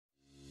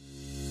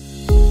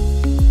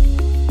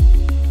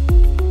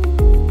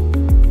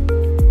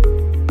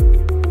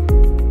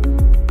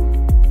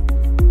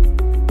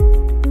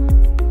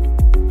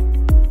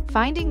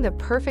Finding the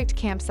perfect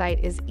campsite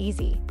is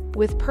easy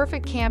with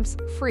PerfectCamp's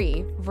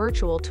free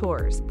virtual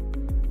tours.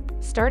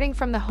 Starting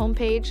from the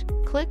homepage,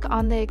 click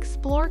on the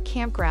Explore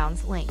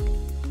Campgrounds link.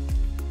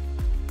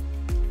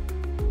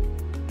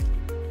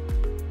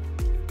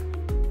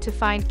 To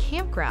find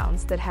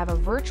campgrounds that have a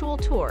virtual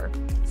tour,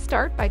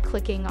 start by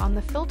clicking on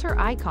the filter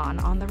icon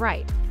on the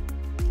right.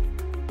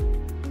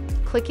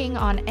 Clicking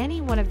on any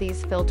one of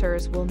these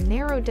filters will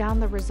narrow down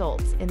the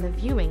results in the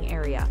viewing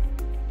area.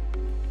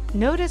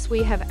 Notice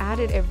we have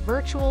added a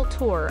virtual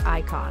tour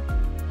icon.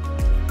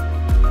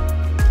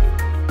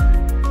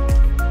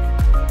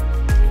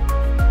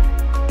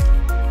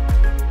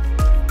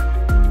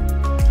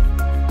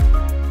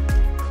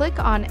 Click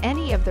on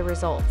any of the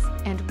results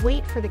and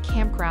wait for the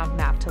campground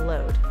map to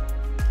load.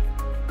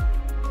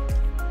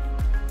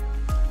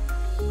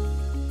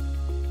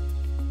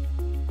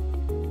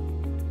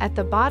 At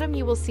the bottom,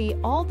 you will see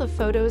all the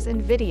photos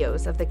and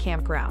videos of the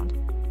campground.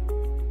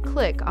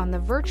 Click on the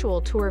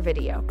virtual tour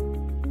video.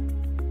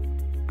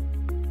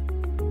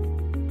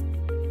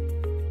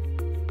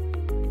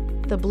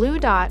 The blue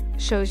dot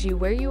shows you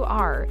where you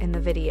are in the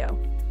video.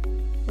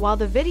 While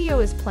the video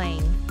is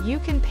playing, you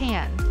can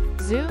pan,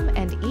 zoom,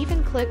 and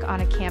even click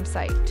on a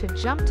campsite to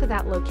jump to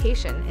that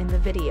location in the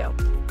video.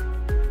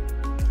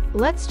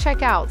 Let's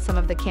check out some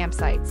of the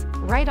campsites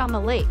right on the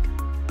lake.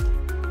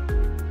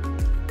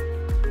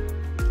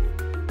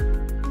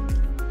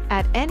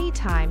 At any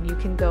time, you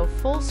can go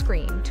full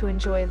screen to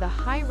enjoy the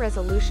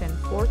high-resolution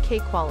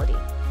 4K quality.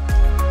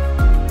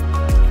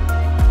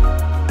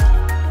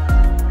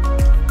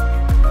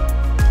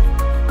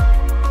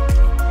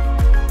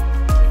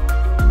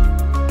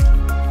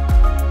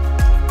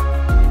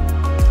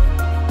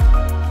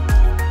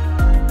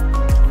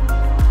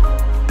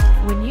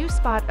 When you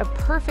spot a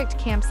perfect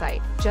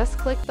campsite, just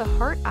click the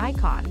heart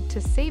icon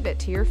to save it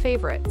to your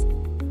favorites.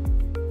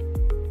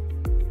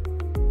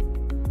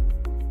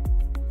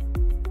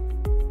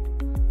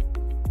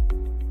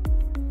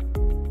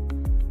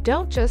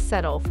 Don't just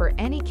settle for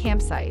any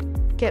campsite.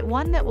 Get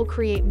one that will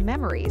create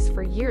memories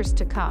for years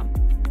to come.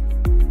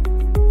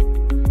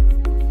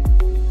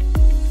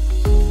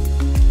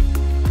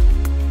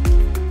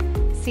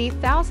 See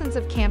thousands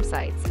of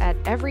campsites at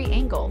every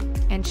angle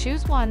and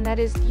choose one that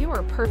is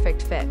your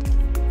perfect fit.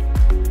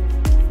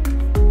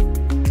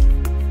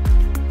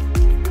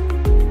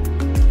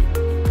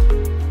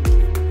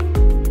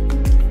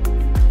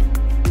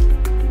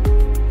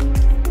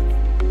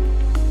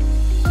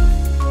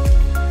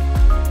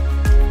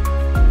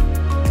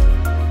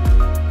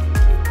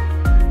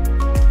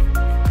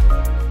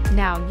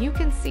 Now you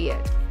can see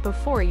it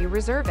before you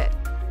reserve it.